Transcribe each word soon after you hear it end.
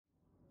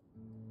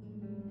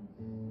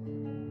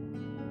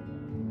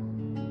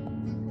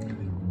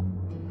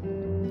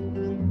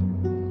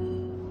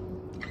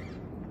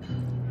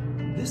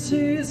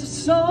is a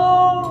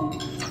song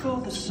for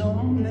the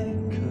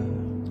songmaker,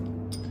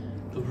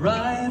 the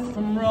right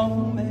from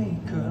wrong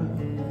maker,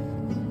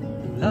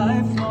 the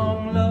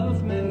lifelong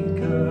love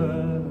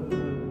maker.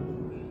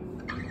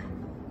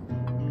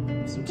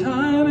 Some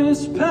time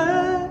has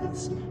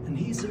passed and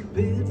he's a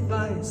bit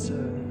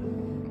wiser,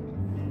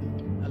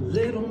 a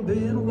little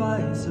bit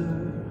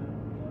wiser,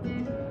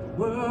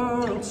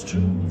 world's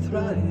truth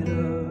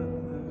writer.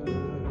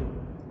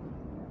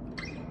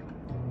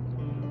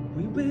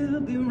 We will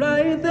be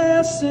right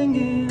there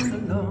singing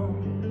along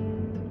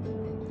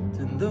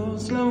to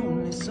those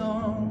lonely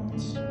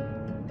songs,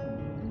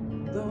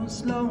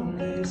 those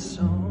lonely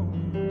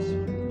songs.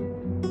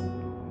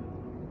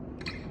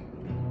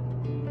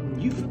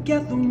 You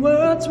forget the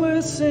words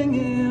we're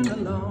singing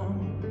along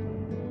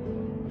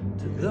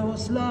to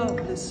those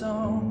lovely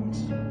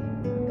songs,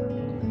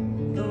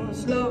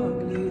 those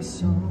lovely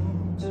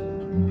songs.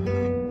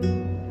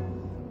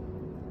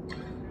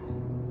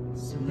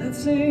 So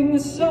let's sing a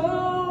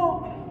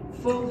song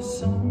for the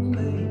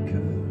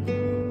songmaker,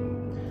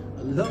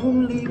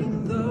 alone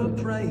leading the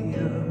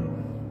prayer,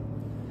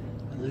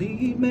 a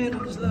lead made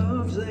of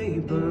love's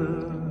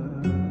labor.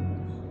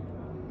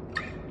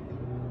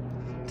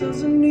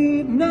 Doesn't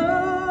need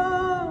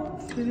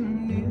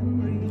nothing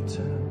in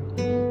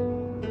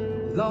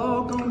return,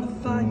 log on the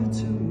fire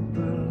to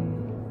burn,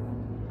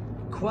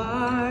 a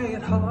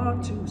quiet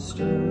heart to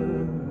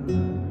stir.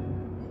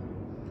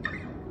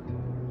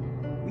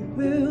 We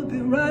will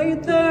be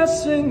right there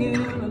singing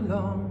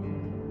along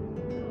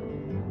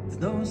to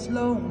those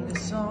lonely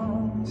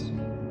songs,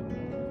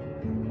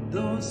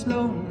 those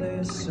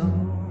lonely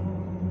songs.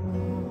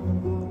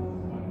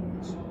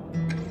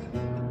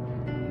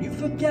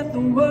 Forget the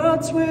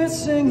words we're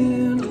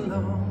singing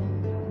along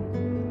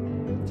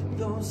to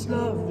those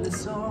lovely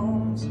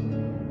songs,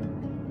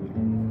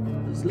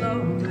 those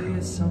lovely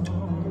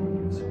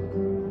songs.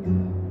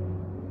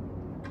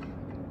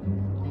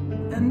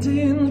 And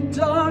in the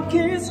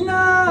darkest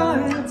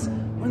nights,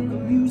 when the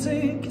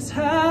music has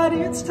had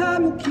its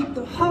time, we'll keep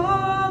the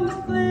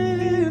heart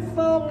lit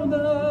for the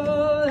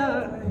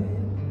light.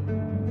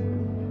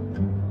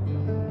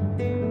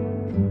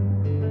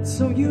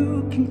 So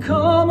you can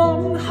come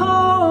on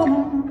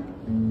home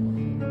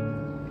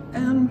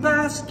and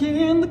bask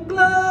in the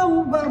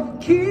glow while we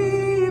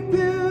keep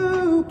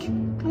you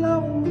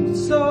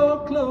close,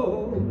 so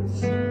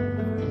close.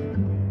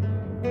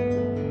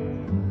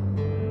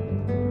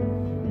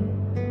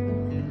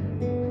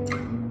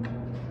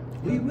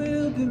 We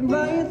will be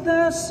right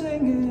there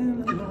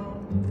singing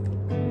along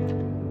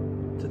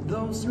to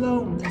those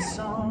lonely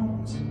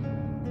songs,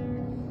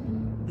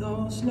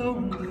 those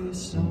lonely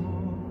songs.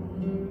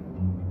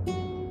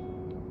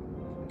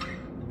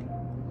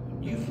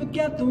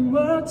 Forget the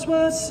words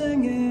we're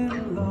singing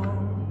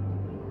along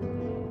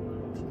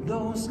to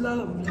those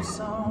lovely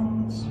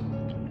songs,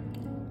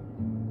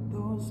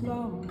 those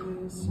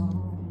lovely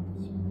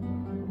songs.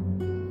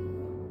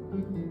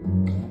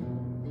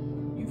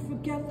 You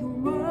forget the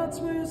words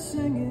we're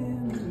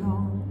singing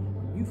along,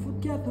 you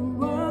forget the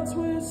words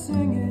we're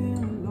singing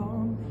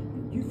along,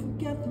 you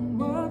forget the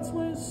words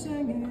we're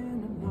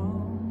singing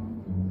along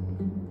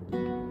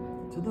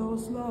to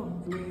those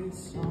lovely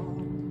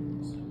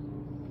songs.